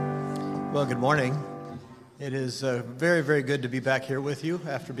Well, good morning. It is very, very good to be back here with you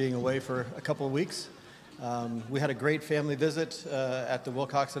after being away for a couple of weeks. We had a great family visit at the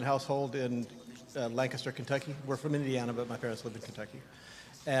Wilcoxon household in Lancaster, Kentucky. We're from Indiana, but my parents live in Kentucky.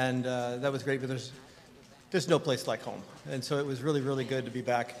 And that was great, but there's no place like home. And so it was really, really good to be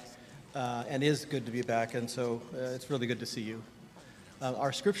back, and is good to be back, and so it's really good to see you.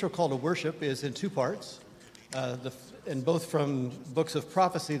 Our scriptural call to worship is in two parts. And both from books of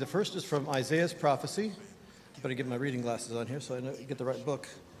prophecy. The first is from Isaiah's prophecy. I better get my reading glasses on here so I get the right book.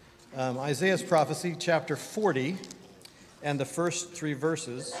 Isaiah's prophecy, chapter 40, and the first three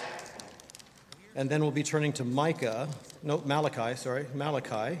verses. And then we'll be turning to Malachi,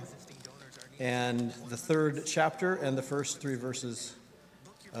 and the third chapter and the first three verses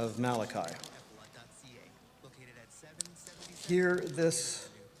of Malachi. Hear this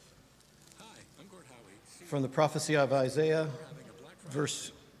from the prophecy of Isaiah,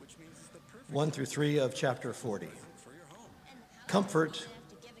 verse 1 through 3 of chapter 40. Comfort,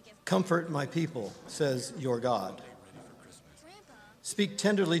 comfort my people, says your God. Speak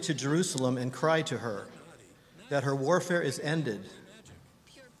tenderly to Jerusalem and cry to her that her warfare is ended,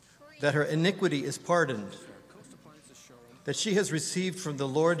 that her iniquity is pardoned, that she has received from the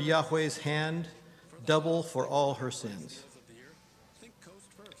Lord Yahweh's hand double for all her sins.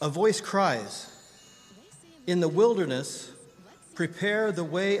 A voice cries, in the wilderness, prepare the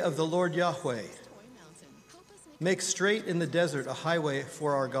way of the Lord Yahweh. Make straight in the desert a highway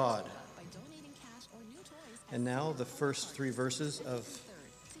for our God. And now the first three verses of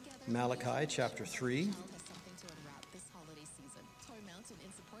Malachi chapter 3.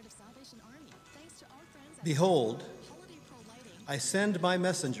 Behold, I send my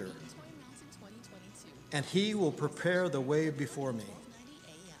messenger, and he will prepare the way before me.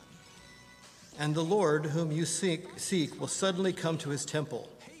 And the Lord whom you seek will suddenly come to his temple,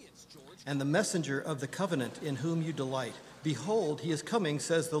 and the messenger of the covenant in whom you delight. Behold, he is coming,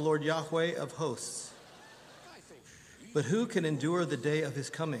 says the Lord Yahweh of hosts. But who can endure the day of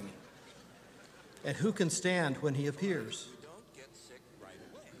his coming? And who can stand when he appears?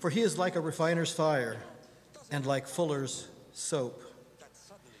 For he is like a refiner's fire and like fuller's soap.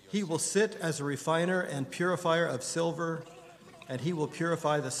 He will sit as a refiner and purifier of silver, and he will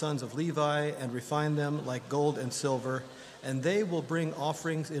purify the sons of Levi and refine them like gold and silver, and they will bring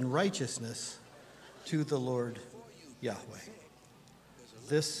offerings in righteousness to the Lord Yahweh.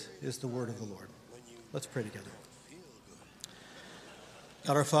 This is the word of the Lord. Let's pray together.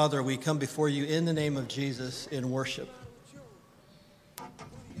 God our Father, we come before you in the name of Jesus in worship.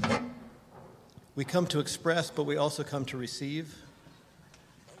 We come to express, but we also come to receive.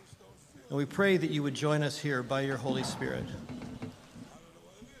 And we pray that you would join us here by your Holy Spirit,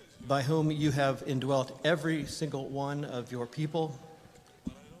 by whom you have indwelt every single one of your people.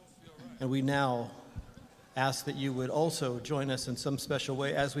 And we now ask that you would also join us in some special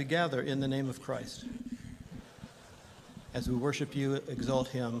way as we gather in the name of Christ, as we worship you, exalt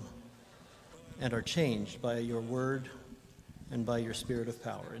him, and are changed by your word and by your spirit of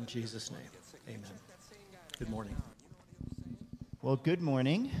power. In Jesus' name, amen. Good morning. Well, good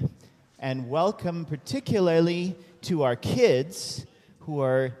morning, and welcome particularly to our kids who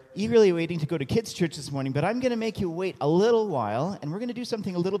are eagerly waiting to go to kids' church this morning, but I'm going to make you wait a little while, and we're going to do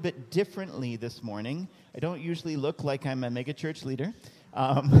something a little bit differently this morning. I don't usually look like I'm a megachurch leader,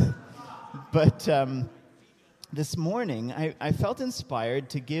 but this morning I felt inspired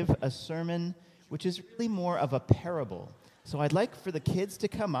to give a sermon which is really more of a parable. So I'd like for the kids to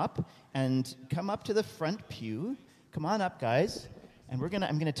come up to the front pew. Come on up, guys, and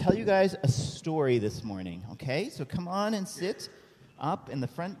I'm going to tell you guys a story this morning, okay? So come on and sit up in the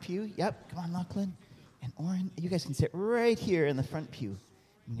front pew. Yep, come on, Lachlan. And Oren, you guys can sit right here in the front pew.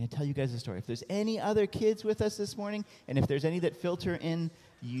 I'm going to tell you guys a story. If there's any other kids with us this morning, and if there's any that filter in,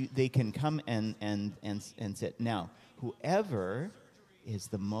 they can come and sit. Now, whoever is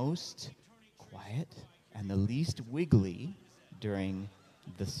the most quiet and the least wiggly during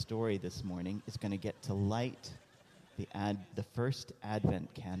the story this morning is going to get to light the first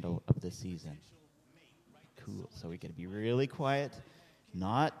Advent candle of the season. Cool. So we got to be really quiet,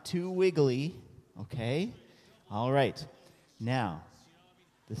 not too wiggly, okay? All right. Now,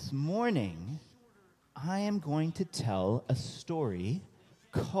 this morning, I am going to tell a story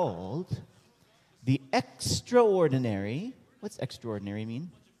called The Extraordinary. What's extraordinary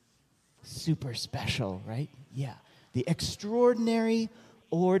mean? Super special, right? Yeah. The Extraordinary,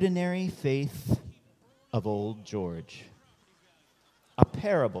 Ordinary Faith of Old George. A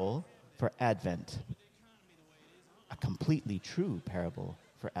parable for Advent. A completely true parable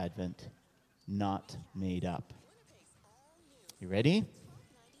for Advent, not made up. You ready?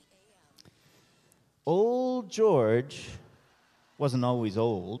 Old George wasn't always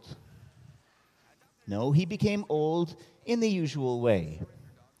old. No, he became old in the usual way,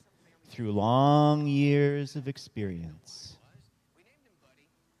 through long years of experience.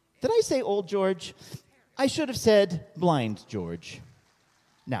 Did I say old George? I should have said blind George.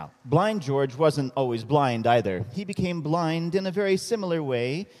 Now, blind George wasn't always blind either. He became blind in a very similar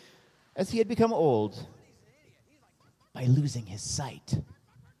way as he had become old, by losing his sight.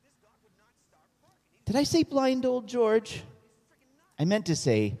 Did I say blind old George? I meant to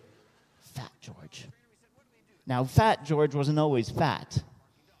say fat George. Now, fat George wasn't always fat.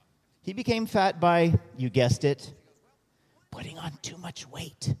 He became fat by, you guessed it, putting on too much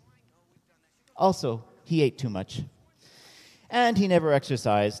weight. Also, he ate too much. And he never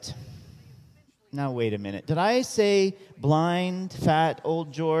exercised. Now, wait a minute. Did I say blind, fat,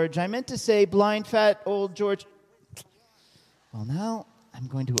 old George? I meant to say blind, fat, old George. Well, now I'm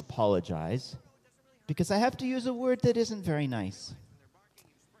going to apologize because I have to use a word that isn't very nice.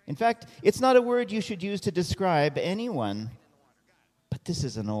 In fact, it's not a word you should use to describe anyone, but this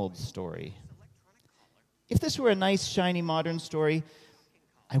is an old story. If this were a nice, shiny, modern story,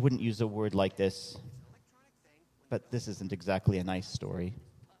 I wouldn't use a word like this. But this isn't exactly a nice story.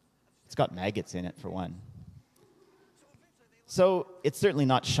 It's got maggots in it, for one. So it's certainly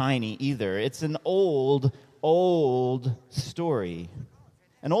not shiny either. It's an old story.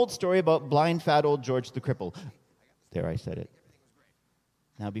 An old story about blind, fat, old George the Cripple. There, I said it.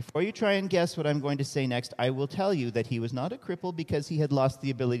 Now, before you try and guess what I'm going to say next, I will tell you that he was not a cripple because he had lost the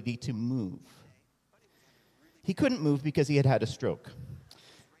ability to move. He couldn't move because he had had a stroke.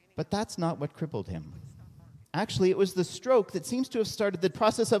 But that's not what crippled him. Actually, it was the stroke that seems to have started the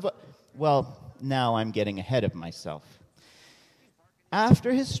process of, well, now I'm getting ahead of myself.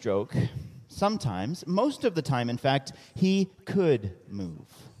 After his stroke, sometimes, most of the time, in fact, he could move.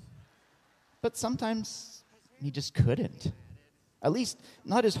 But sometimes he just couldn't. At least,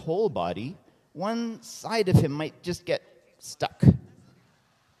 not his whole body. One side of him might just get stuck.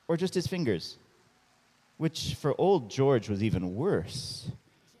 Or just his fingers. Which, for old George, was even worse.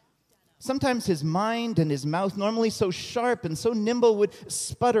 Sometimes his mind and his mouth, normally so sharp and so nimble, would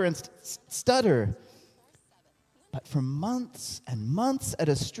sputter and stutter. But for months and months at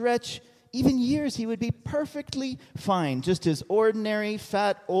a stretch, even years, he would be perfectly fine, just his ordinary,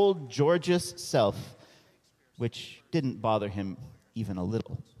 fat, old George's self, which didn't bother him even a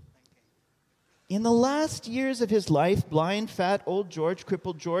little. In the last years of his life, blind, fat, old George,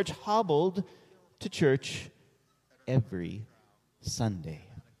 crippled George, hobbled to church every Sunday.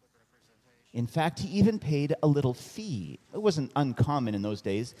 In fact, he even paid a little fee. It wasn't uncommon in those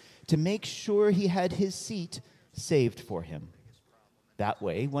days to make sure he had his seat saved for him. That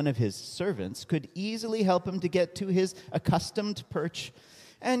way, one of his servants could easily help him to get to his accustomed perch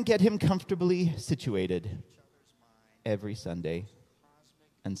and get him comfortably situated every Sunday,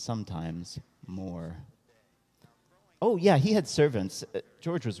 and sometimes more. Oh, yeah, he had servants.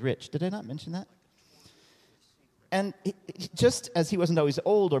 George was rich. Did I not mention that? And just as he wasn't always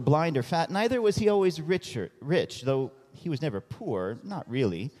old or blind or fat, neither was he always rich, though he was never poor, not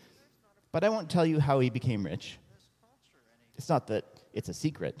really. But I won't tell you how he became rich. It's not that it's a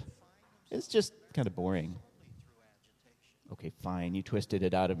secret. It's just kind of boring. Okay, fine, you twisted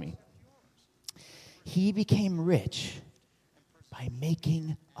it out of me. He became rich by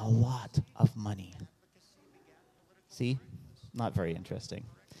making a lot of money. See? Not very interesting.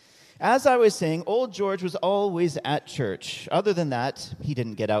 As I was saying, old George was always at church. Other than that, he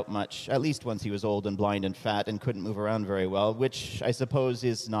didn't get out much, at least once he was old and blind and fat and couldn't move around very well, which I suppose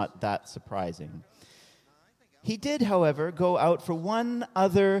is not that surprising. He did, however, go out for one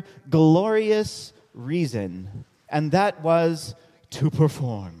other glorious reason, and that was to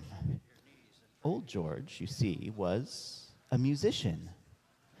perform. Old George, you see, was a musician.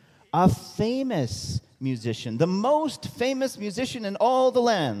 A famous musician, the most famous musician in all the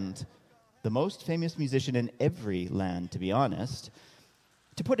land. The most famous musician in every land, to be honest.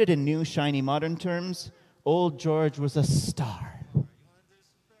 To put it in new, shiny, modern terms, old George was a star.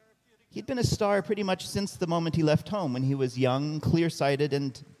 He'd been a star pretty much since the moment he left home, when he was young, clear-sighted,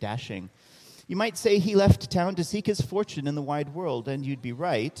 and dashing. You might say he left town to seek his fortune in the wide world, and you'd be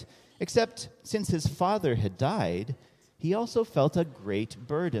right, except since his father had died, he also felt a great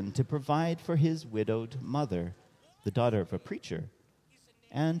burden to provide for his widowed mother, the daughter of a preacher,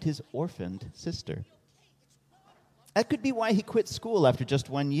 and his orphaned sister. That could be why he quit school after just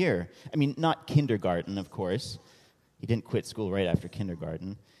 1 year. I mean, not kindergarten, of course. He didn't quit school right after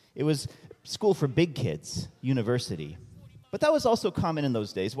kindergarten. It was school for big kids, university. But that was also common in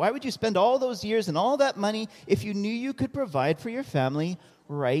those days. Why would you spend all those years and all that money if you knew you could provide for your family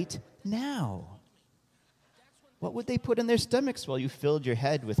right now? What would they put in their stomachs while you filled your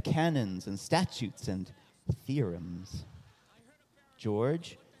head with canons and statutes and theorems?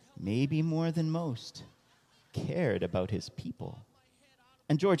 George, maybe more than most, cared about his people.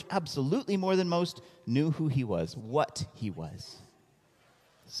 And George, absolutely more than most, knew who he was, what he was.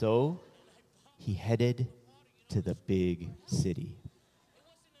 So he headed to the big city.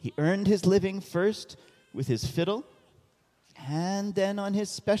 He earned his living first with his fiddle, and then on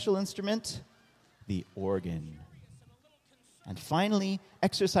his special instrument, the organ. And finally,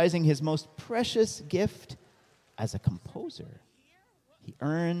 exercising his most precious gift as a composer. He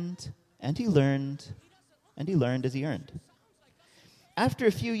earned, and he learned, and he learned as he earned. After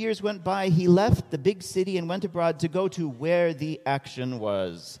a few years went by, he left the big city and went abroad to go to where the action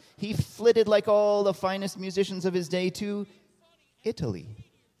was. He flitted like all the finest musicians of his day to Italy,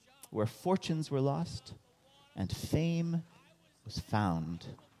 where fortunes were lost and fame was found.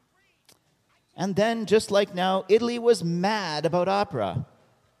 And then, just like now, Italy was mad about opera.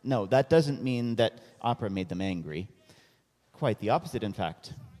 No, that doesn't mean that opera made them angry. Quite the opposite, in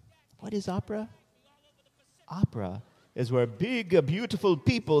fact. What is opera? Opera is where big, beautiful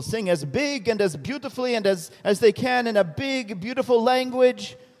people sing as big and as beautifully and as they can in a big, beautiful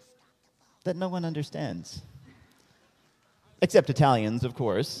language that no one understands. Except Italians, of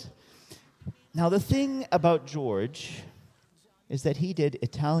course. Now, the thing about George is that he did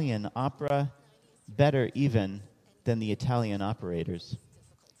Italian opera better even than the Italian operators.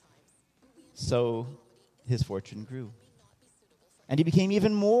 So his fortune grew. And he became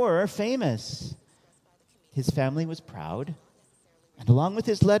even more famous. His family was proud, and along with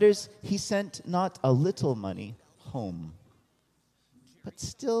his letters, he sent not a little money home. But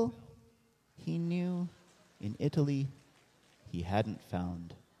still, he knew in Italy he hadn't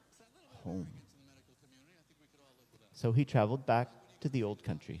found home. So he traveled back to the old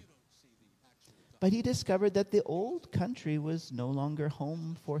country. But he discovered that the old country was no longer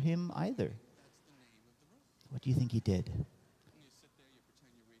home for him either. What do you think he did?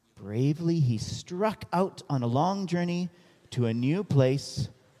 Bravely, he struck out on a long journey to a new place,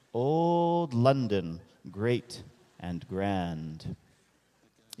 old London, great and grand.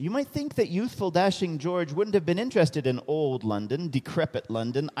 You might think that youthful, dashing George wouldn't have been interested in old London, decrepit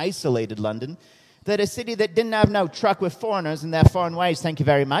London, isolated London, that a city that didn't have no truck with foreigners and their foreign ways, thank you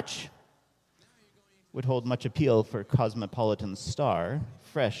very much, would hold much appeal for cosmopolitan star,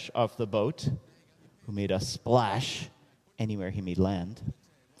 fresh off the boat, who made a splash anywhere he made land.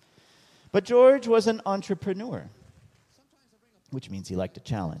 But George was an entrepreneur, which means he liked a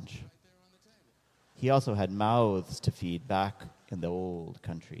challenge. He also had mouths to feed back in the old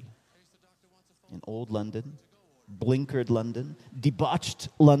country. In old London, blinkered London, debauched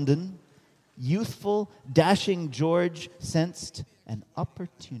London, youthful, dashing George sensed an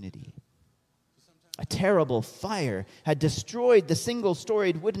opportunity. A terrible fire had destroyed the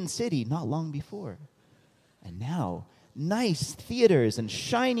single-storied wooden city not long before. And now, nice theaters and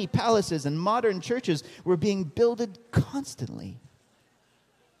shiny palaces and modern churches were being builded constantly.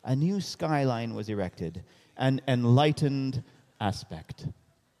 A new skyline was erected, an enlightened aspect.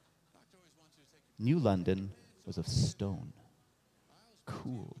 New London was of stone,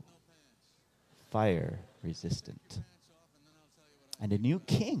 cool, fire-resistant. And a new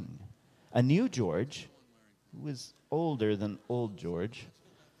king, a new George, who was older than old George,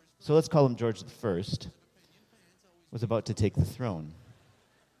 so let's call him George I, was about to take the throne.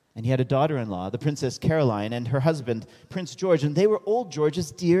 And he had a daughter-in-law, the Princess Caroline, and her husband, Prince George, and they were old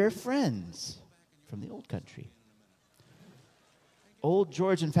George's dear friends from the old country. Old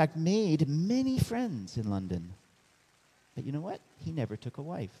George, in fact, made many friends in London. But you know what? He never took a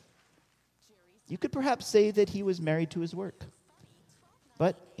wife. You could perhaps say that he was married to his work.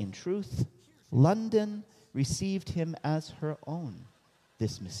 But in truth, London received him as her own,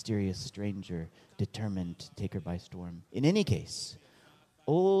 this mysterious stranger determined to take her by storm. In any case,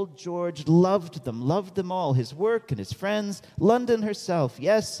 old George loved them all, his work and his friends, London herself.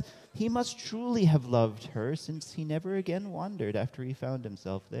 Yes, he must truly have loved her, since he never again wandered after he found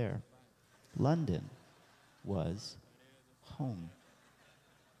himself there. London was home.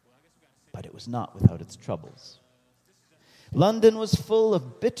 But it was not without its troubles. London was full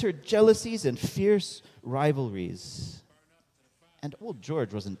of bitter jealousies and fierce rivalries. And old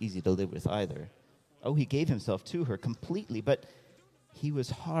George wasn't easy to live with either. Oh, he gave himself to her completely, but he was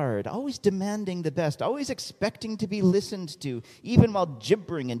hard, always demanding the best, always expecting to be listened to, even while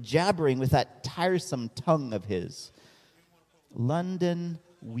gibbering and jabbering with that tiresome tongue of his. London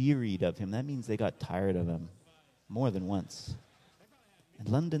wearied of him. That means they got tired of him more than once. And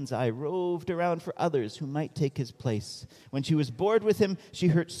London's eye roved around for others who might take his place. When she was bored with him,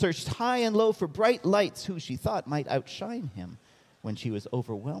 she searched high and low for bright lights who she thought might outshine him. When she was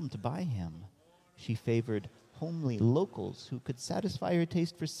overwhelmed by him, she favored homely locals who could satisfy her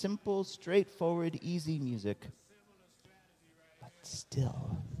taste for simple, straightforward, easy music. But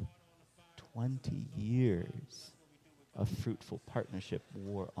still, 20 years of fruitful partnership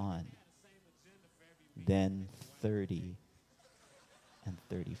wore on. Then 30 and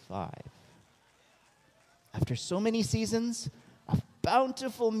 35. After so many seasons of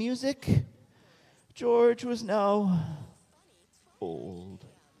bountiful music, George was now old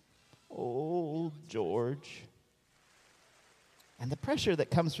George. And the pressure that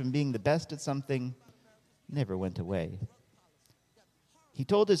comes from being the best at something never went away. He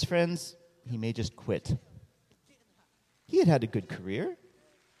told his friends he may just quit. He had had a good career.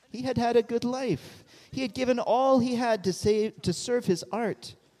 He had had a good life. He had given all he had to serve his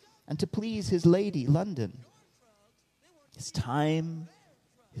art and to please his lady, London. His time,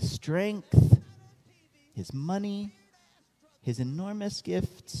 his strength, his money, his enormous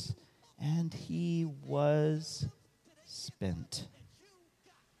gifts, and he was spent.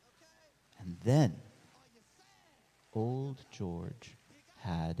 And then old George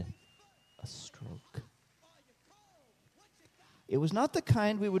had a stroke. It was not the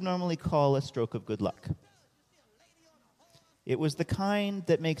kind we would normally call a stroke of good luck. It was the kind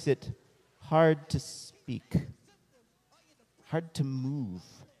that makes it hard to speak, hard to move,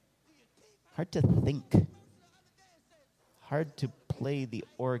 hard to think, hard to play the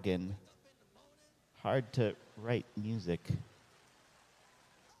organ, hard to write music.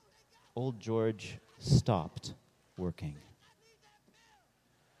 Old George stopped working.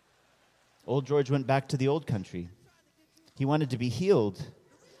 Old George went back to the old country. He wanted to be healed.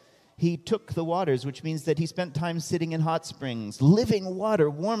 He took the waters, which means that he spent time sitting in hot springs, living water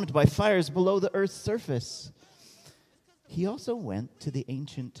warmed by fires below the earth's surface. He also went to the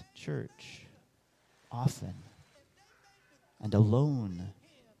ancient church, often and alone.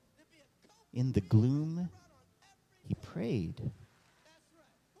 In the gloom, he prayed.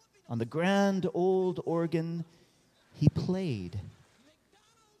 On the grand old organ, he played.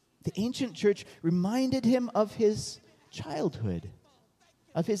 The ancient church reminded him of his childhood,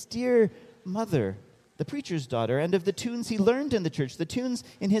 of his dear mother, the preacher's daughter, and of the tunes he learned in the church, the tunes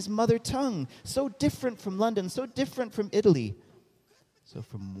in his mother tongue, so different from London, so different from Italy. So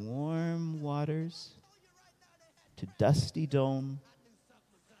from warm waters to dusty dome,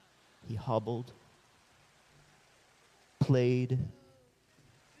 he hobbled, played,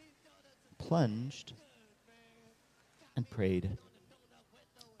 plunged, and prayed,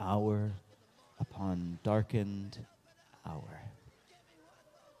 hour upon darkened hour.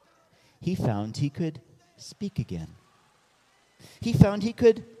 He found he could speak again. He found he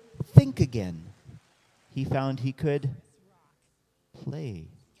could think again. He found he could play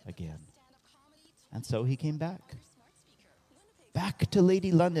again. And so he came back. Back to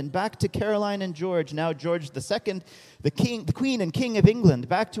Lady London, back to Caroline and George, now George II, the Queen and King of England,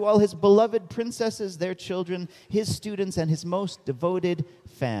 back to all his beloved princesses, their children, his students, and his most devoted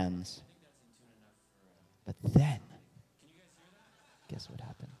fans. But then, guess what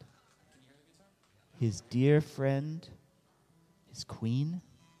happened? His dear friend, his queen,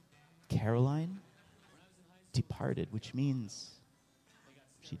 Caroline, departed, which means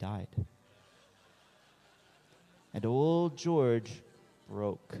she died. And old George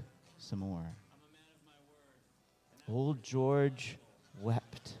broke some more. Old George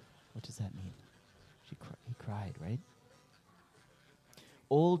wept. What does that mean? He cried, right?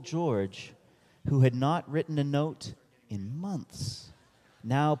 Old George, who had not written a note in months,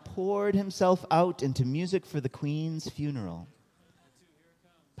 now poured himself out into music for the Queen's funeral.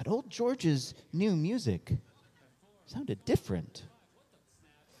 But old George's new music sounded different.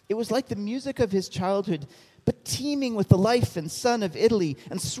 It was like the music of his childhood, but teeming with the life and sun of Italy,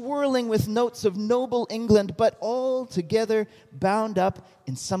 and swirling with notes of noble England, but all together bound up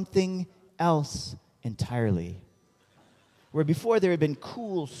in something else entirely. Where before there had been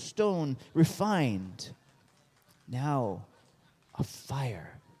cool stone refined, now a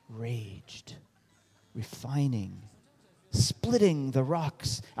fire raged, refining, splitting the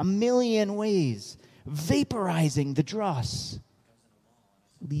rocks a million ways, vaporizing the dross,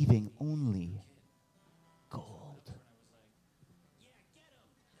 leaving only gold.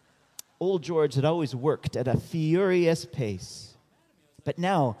 Old George had always worked at a furious pace, but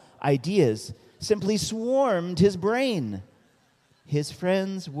now ideas simply swarmed his brain. His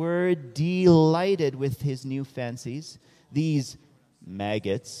friends were delighted with his new fancies, these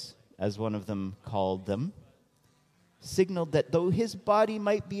maggots, as one of them called them. signaled that though his body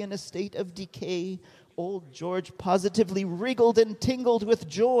might be in a state of decay, old George positively wriggled and tingled with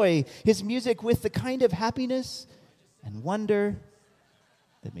joy, his music with the kind of happiness and wonder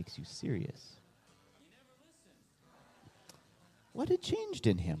that makes you serious. What had changed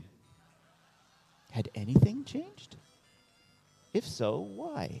in him? Had anything changed? If so,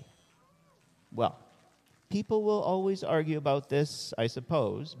 why? Well, people will always argue about this, I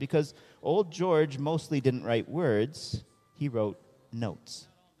suppose, because old George mostly didn't write words, he wrote notes.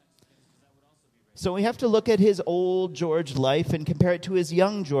 So we have to look at his old George life and compare it to his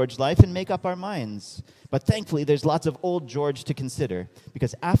young George life and make up our minds. But thankfully, there's lots of old George to consider,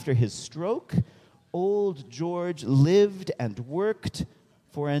 because after his stroke, old George lived and worked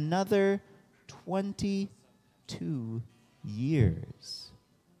for another 22 years.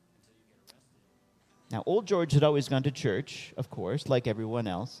 Now, old George had always gone to church, of course, like everyone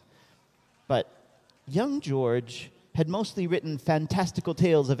else, but young George had mostly written fantastical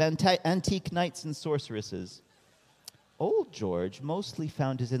tales of antique knights and sorceresses. Old George mostly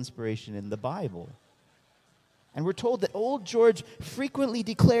found his inspiration in the Bible. And we're told that old George frequently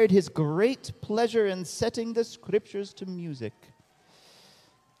declared his great pleasure in setting the scriptures to music.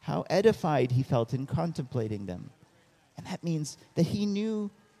 How edified he felt in contemplating them. And that means that he knew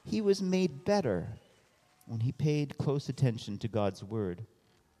he was made better when he paid close attention to God's word.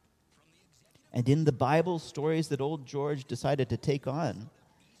 And in the Bible stories that old George decided to take on,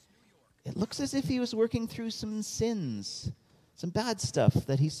 it looks as if he was working through some sins, some bad stuff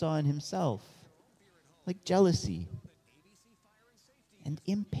that he saw in himself, like jealousy and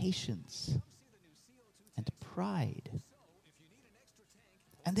impatience and pride.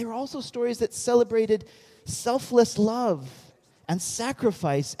 And there were also stories that celebrated selfless love and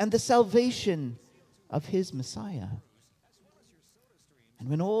sacrifice and the salvation of his Messiah. And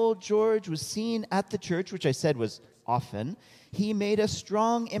when old George was seen at the church, which I said was often, he made a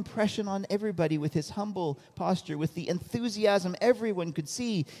strong impression on everybody with his humble posture, with the enthusiasm everyone could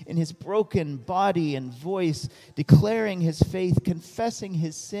see in his broken body and voice, declaring his faith, confessing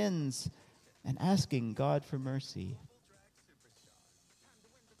his sins, and asking God for mercy.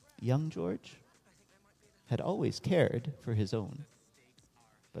 Young George had always cared for his own,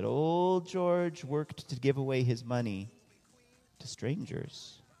 but old George worked to give away his money to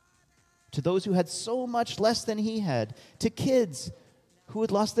strangers, to those who had so much less than he had, to kids who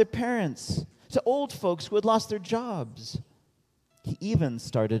had lost their parents, to old folks who had lost their jobs. He even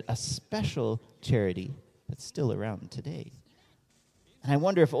started a special charity that's still around today. And I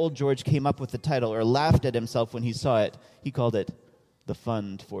wonder if old George came up with the title or laughed at himself when he saw it. He called it the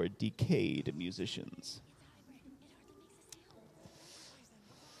Fund for Decayed Musicians.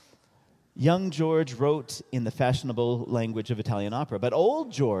 Young George wrote in the fashionable language of Italian opera, but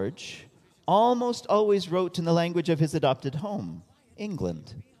old George almost always wrote in the language of his adopted home,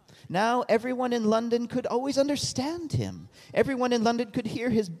 England. Now everyone in London could always understand him. Everyone in London could hear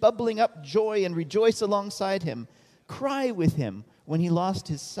his bubbling up joy and rejoice alongside him, cry with him when he lost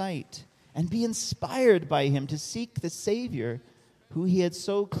his sight, and be inspired by him to seek the Savior who he had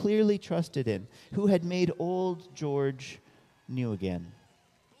so clearly trusted in, who had made old George new again.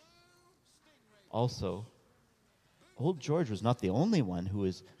 Also, old George was not the only one who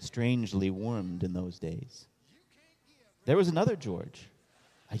was strangely warmed in those days. There was another George,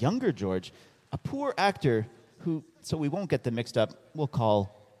 a younger George, a poor actor who, so we won't get them mixed up, we'll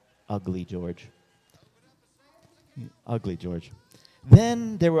call Ugly George. Ugly George.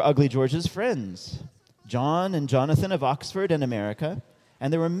 Then there were Ugly George's friends, John and Jonathan of Oxford and America,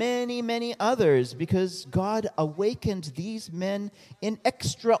 and there were many, many others, because God awakened these men in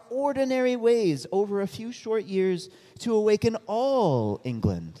extraordinary ways over a few short years to awaken all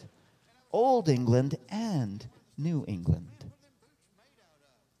England, Old England and New England.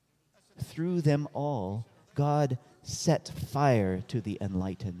 Through them all, God set fire to the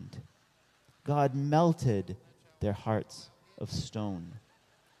enlightened. God melted their hearts of stone.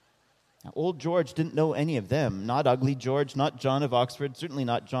 Now, old George didn't know any of them, not Ugly George, not John of Oxford, certainly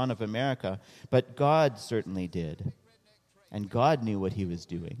not John of America, but God certainly did. And God knew what he was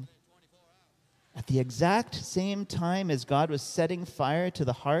doing. At the exact same time as God was setting fire to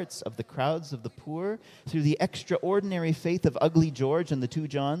the hearts of the crowds of the poor through the extraordinary faith of Ugly George and the two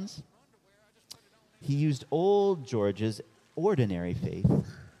Johns, he used old George's ordinary faith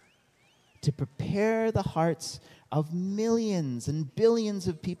to prepare the hearts of millions and billions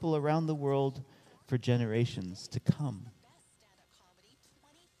of people around the world for generations to come.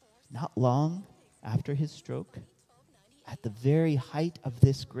 Not long after his stroke, at the very height of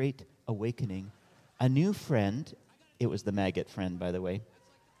this great awakening, a new friend, it was the maggot friend, by the way,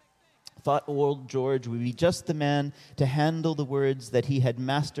 thought old George would be just the man to handle the words that he had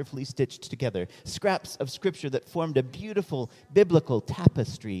masterfully stitched together, scraps of scripture that formed a beautiful biblical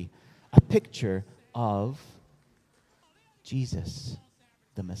tapestry, a picture of Jesus,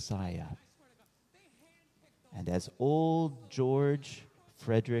 the Messiah. And as old George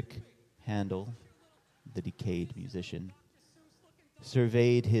Frederick Handel, the decayed musician,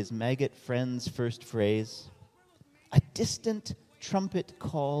 surveyed his maggot friend's first phrase, a distant trumpet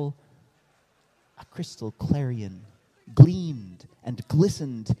call, a crystal clarion, gleamed and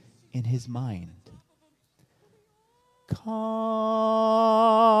glistened in his mind. Comforty.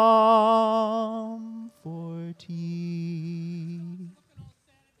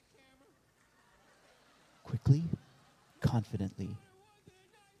 Quickly, confidently,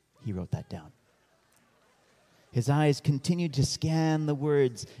 he wrote that down. His eyes continued to scan the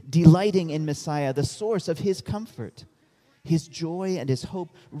words, delighting in Messiah, the source of his comfort. His joy and his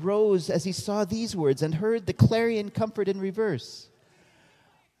hope rose as he saw these words and heard the clarion comfort in reverse.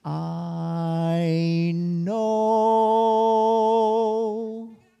 I know.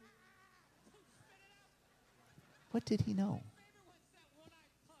 What did he know?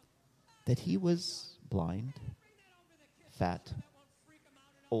 That he was blind, fat,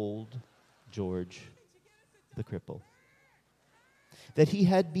 old George the cripple. That he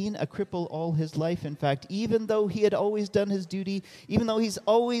had been a cripple all his life, in fact, even though he had always done his duty, even though he's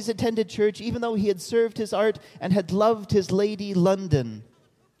always attended church, even though he had served his art and had loved his lady London,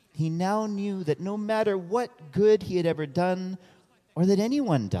 he now knew that no matter what good he had ever done, or that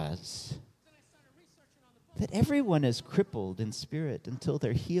anyone does, that everyone is crippled in spirit until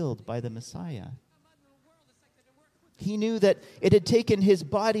they're healed by the Messiah. He knew that it had taken his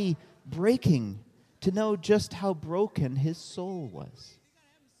body breaking to know just how broken his soul was.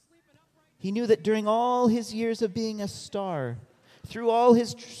 He knew that during all his years of being a star, through all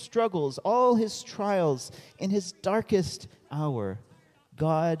his struggles, all his trials, in his darkest hour,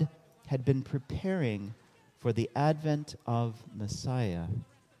 God had been preparing for the advent of Messiah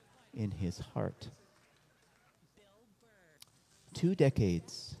in his heart. 2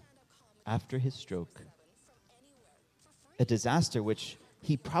 decades after his stroke, a disaster which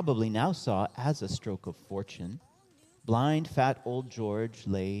he probably now saw as a stroke of fortune, blind, fat old George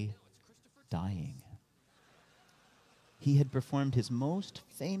lay dying. He had performed his most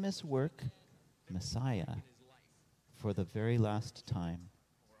famous work, Messiah, for the very last time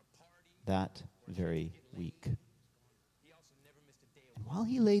that very week. And while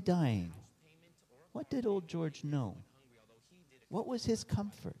he lay dying, what did old George know? What was his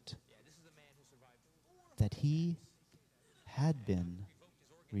comfort? That he had been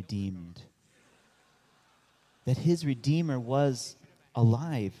redeemed. That his Redeemer was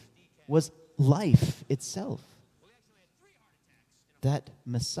alive, was life itself. That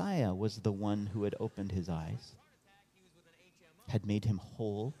Messiah was the one who had opened his eyes, had made him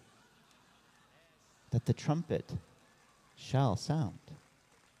whole, that the trumpet shall sound,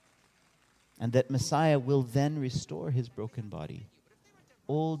 and that Messiah will then restore his broken body.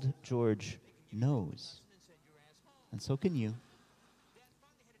 Old George knows, and so can you,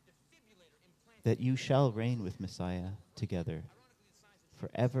 that you shall reign with Messiah together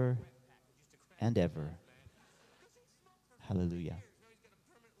forever and ever. Hallelujah.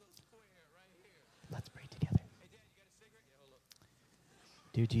 Let's pray together.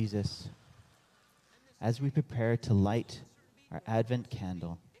 Dear Jesus, as we prepare to light our Advent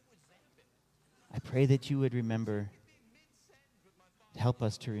candle, I pray that you would help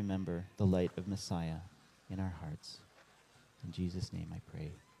us to remember the light of Messiah in our hearts. In Jesus' name I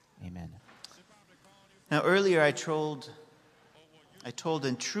pray. Amen. Now earlier I told a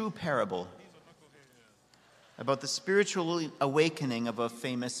true parable about the spiritual awakening of a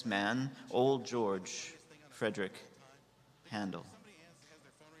famous man, old George Frederick Handel.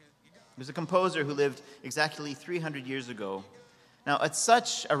 He was a composer who lived exactly 300 years ago. Now, at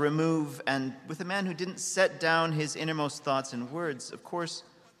such a remove, and with a man who didn't set down his innermost thoughts in words, of course,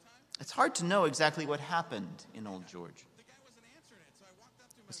 it's hard to know exactly what happened in old George.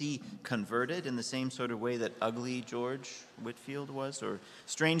 Was he converted in the same sort of way that ugly George Whitefield was, or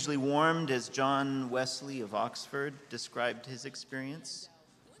strangely warmed as John Wesley of Oxford described his experience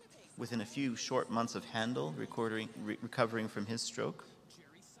within a few short months of Handel recovering from his stroke?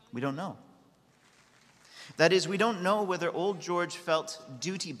 We don't know. That is, we don't know whether old George felt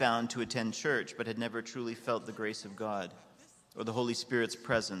duty-bound to attend church but had never truly felt the grace of God or the Holy Spirit's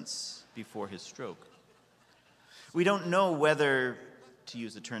presence before his stroke. We don't know whether, to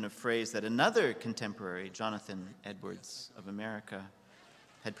use a turn of phrase that another contemporary, Jonathan Edwards of America,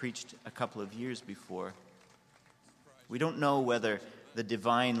 had preached a couple of years before. We don't know whether the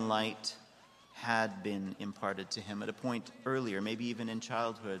divine light had been imparted to him at a point earlier, maybe even in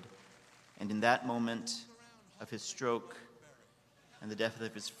childhood. And in that moment of his stroke and the death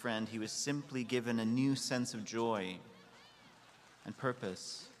of his friend, he was simply given a new sense of joy and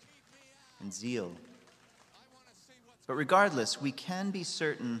purpose and zeal. But regardless, we can be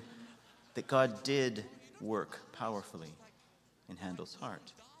certain that God did work powerfully in Handel's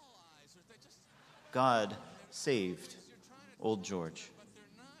heart. God saved old George.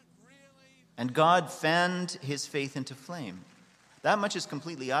 And God fanned his faith into flame. That much is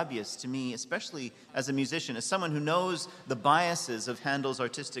completely obvious to me, especially as a musician, as someone who knows the biases of Handel's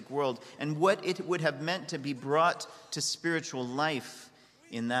artistic world and what it would have meant to be brought to spiritual life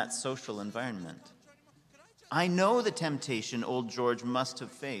in that social environment. I know the temptation old George must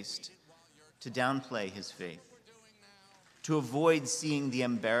have faced to downplay his faith, to avoid seeing the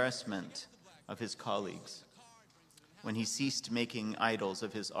embarrassment of his colleagues when he ceased making idols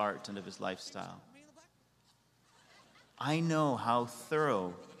of his art and of his lifestyle. I know how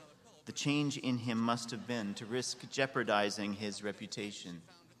thorough the change in him must have been to risk jeopardizing his reputation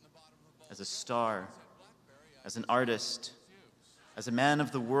as a star, as an artist, as a man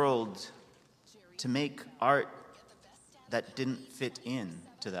of the world, to make art that didn't fit in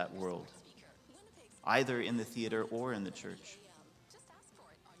to that world, either in the theater or in the church.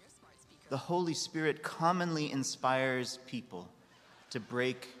 The Holy Spirit commonly inspires people to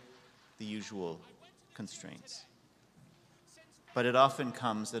break the usual constraints, but it often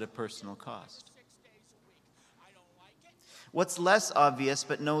comes at a personal cost. What's less obvious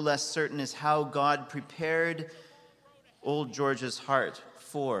but no less certain is how God prepared old George's heart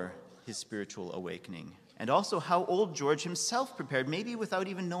for his spiritual awakening, and also how old George himself prepared, maybe without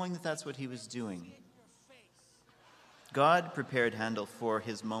even knowing that that's what he was doing. God prepared Handel for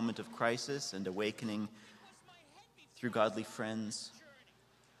his moment of crisis and awakening through godly friends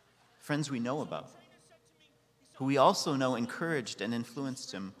we know about, who we also know encouraged and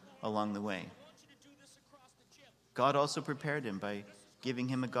influenced him along the way. God also prepared him by giving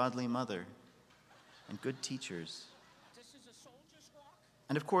him a godly mother and good teachers.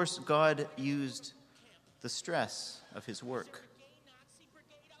 And of course, God used the stress of his work.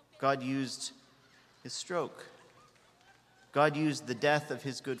 God used his stroke. God used the death of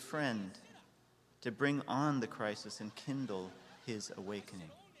his good friend to bring on the crisis and kindle his awakening.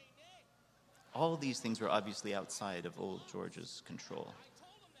 All these things were obviously outside of old George's control.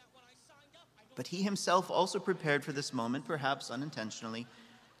 But he himself also prepared for this moment, perhaps unintentionally,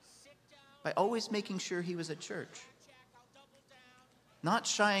 by always making sure he was at church, not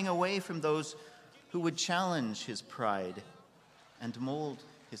shying away from those who would challenge his pride and mold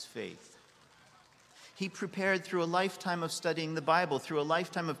his faith. He prepared through a lifetime of studying the Bible, through a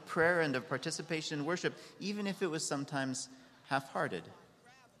lifetime of prayer and of participation in worship, even if it was sometimes half-hearted.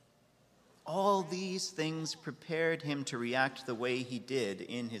 All these things prepared him to react the way he did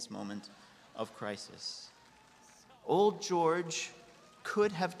in his moment of crisis. Old George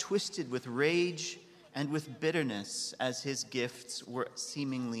could have twisted with rage and with bitterness as his gifts were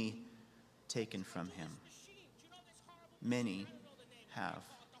seemingly taken from him. Many have.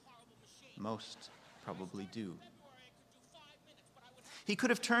 Most probably do. He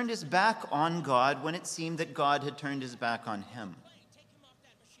could have turned his back on God when it seemed that God had turned his back on him.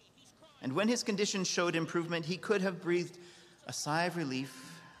 And when his condition showed improvement, he could have breathed a sigh of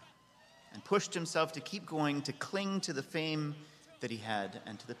relief and pushed himself to keep going, to cling to the fame that he had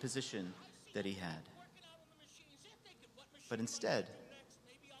and to the position that he had. But instead,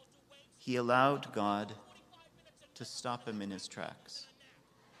 he allowed God to stop him in his tracks.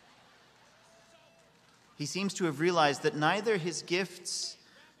 He seems to have realized that neither his gifts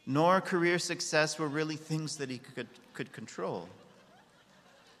nor career success were really things that he could control.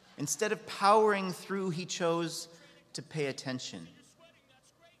 Instead of powering through, he chose to pay attention.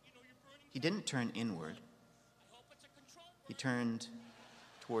 He didn't turn inward. He turned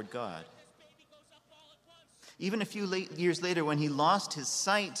toward God. Even a few years later, when he lost his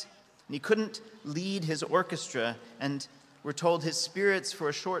sight and he couldn't lead his orchestra, and we're told his spirits for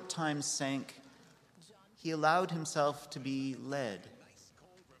a short time sank, he allowed himself to be led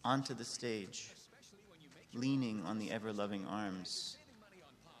onto the stage, leaning on the ever-loving arms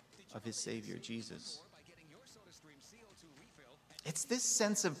of his Savior, Jesus. It's this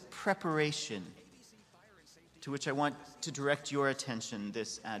sense of preparation to which I want to direct your attention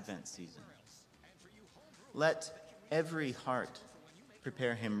this Advent season. Let every heart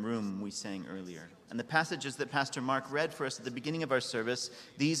prepare him room, we sang earlier. And the passages that Pastor Mark read for us at the beginning of our service,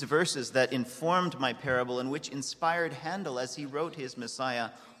 these verses that informed my parable and which inspired Handel as he wrote his Messiah,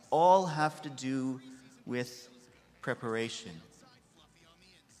 all have to do with preparation.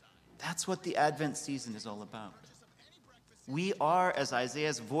 That's what the Advent season is all about. We are, as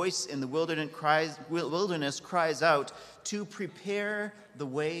Isaiah's voice in the wilderness cries out, to prepare the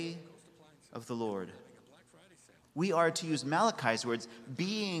way of the Lord. We are, to use Malachi's words,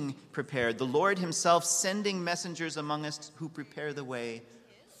 being prepared, the Lord himself sending messengers among us who prepare the way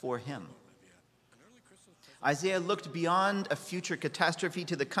for him. Isaiah looked beyond a future catastrophe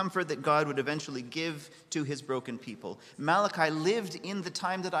to the comfort that God would eventually give to his broken people. Malachi lived in the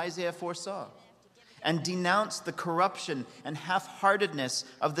time that Isaiah foresaw and denounced the corruption and half-heartedness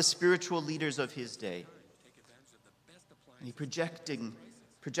of the spiritual leaders of his day. And he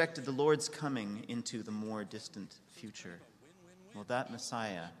projected the Lord's coming into the more distant future. Well, that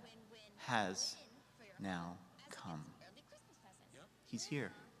Messiah has now come. He's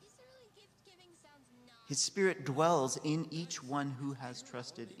here. His Spirit dwells in each one who has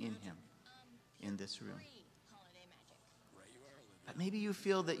trusted in him in this room. But maybe you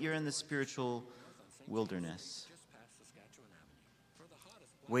feel that you're in the spiritual wilderness,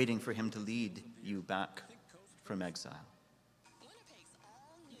 waiting for him to lead you back from exile.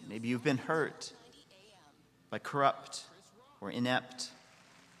 Maybe you've been hurt by corrupt or inept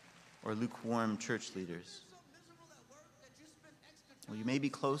or lukewarm church leaders. Well, you may be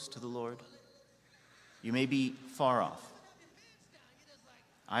close to the Lord. You may be far off.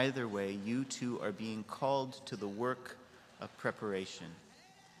 Either way, you too are being called to the work of preparation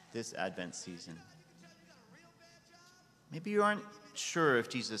this Advent season. Maybe you aren't sure if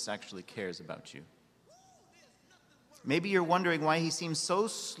Jesus actually cares about you. Maybe you're wondering why he seems so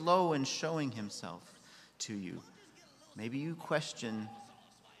slow in showing himself to you. Maybe you question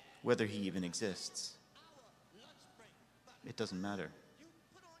whether he even exists. It doesn't matter.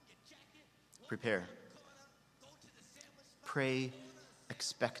 Prepare. Pray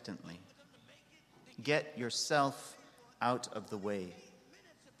expectantly. Get yourself out of the way.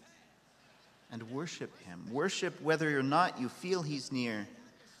 And worship him. Worship whether or not you feel he's near.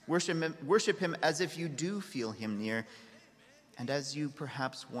 Worship him as if you do feel him near, and as you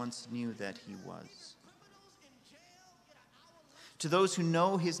perhaps once knew that he was. To those who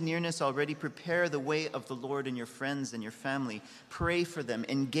know his nearness already, prepare the way of the Lord in your friends and your family. Pray for them.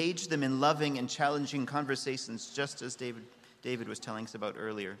 Engage them in loving and challenging conversations, just as David was telling us about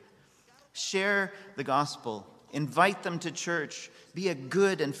earlier. Share the gospel. Invite them to church. Be a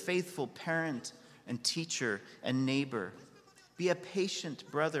good and faithful parent and teacher and neighbor. Be a patient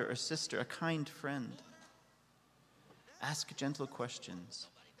brother or sister, a kind friend. Ask gentle questions.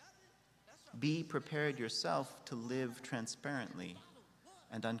 Be prepared yourself to live transparently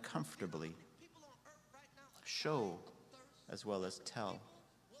and uncomfortably. Show as well as tell.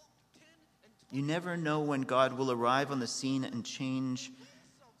 You never know when God will arrive on the scene and change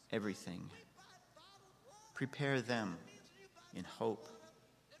everything. Prepare them in hope,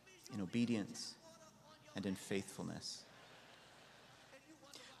 in obedience, and in faithfulness.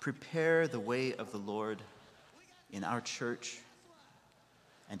 Prepare the way of the Lord in our church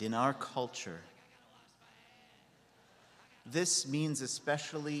and in our culture. This means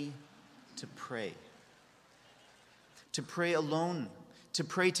especially to pray alone, to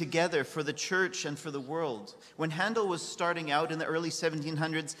pray together for the church and for the world. When Handel was starting out in the early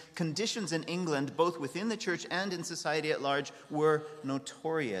 1700s, conditions in England, both within the church and in society at large, were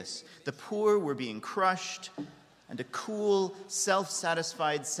notorious. The poor were being crushed, and a cool,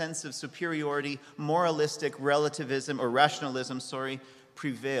 self-satisfied sense of superiority, moralistic relativism, or rationalism,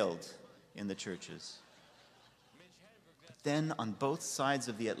 prevailed in the churches. But then, on both sides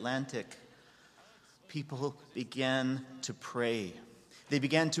of the Atlantic, people began to pray. They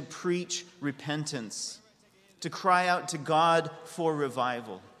began to preach repentance, to cry out to God for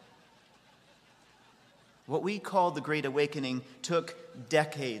revival. What we call the Great Awakening took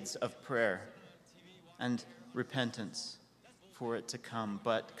decades of prayer and repentance for it to come,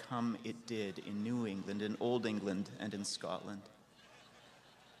 but come it did in New England, in Old England, and in Scotland.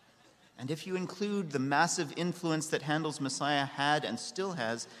 And if you include the massive influence that Handel's Messiah had and still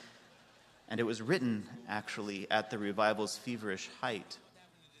has, and it was written, actually, at the revival's feverish height,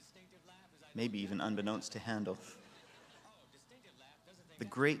 maybe even unbeknownst to Handel, the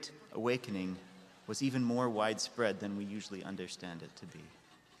Great Awakening was even more widespread than we usually understand it to be.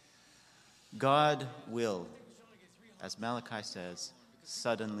 God will, as Malachi says,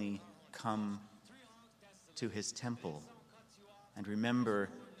 suddenly come to his temple. And remember,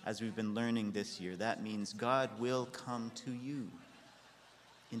 as we've been learning this year, that means God will come to you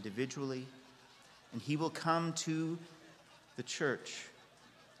individually, and he will come to the church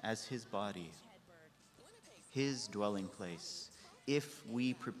as his body, his dwelling place, if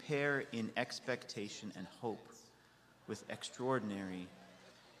we prepare in expectation and hope with extraordinary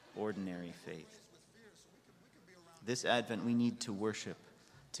ordinary faith. This Advent, we need to worship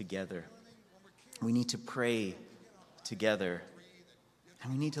together. We need to pray together.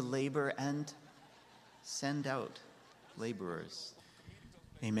 And we need to labor and send out laborers.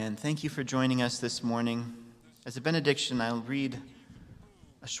 Amen. Thank you for joining us this morning. As a benediction, I'll read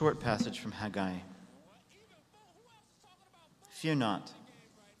a short passage from Haggai. Fear not,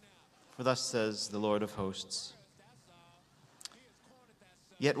 for thus says the Lord of hosts.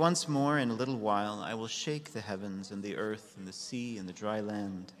 Yet once more in a little while I will shake the heavens and the earth and the sea and the dry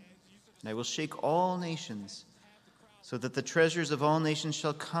land, and I will shake all nations, so that the treasures of all nations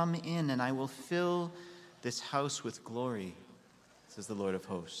shall come in, and I will fill this house with glory, says the Lord of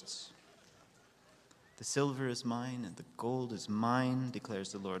hosts. The silver is mine and the gold is mine,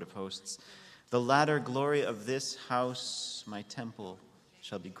 declares the Lord of hosts. The latter glory of this house, my temple,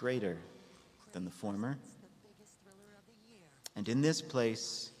 shall be greater than the former. And in this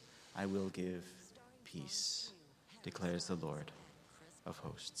place I will give peace, declares the Lord of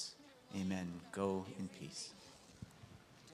hosts. Amen. Go in peace.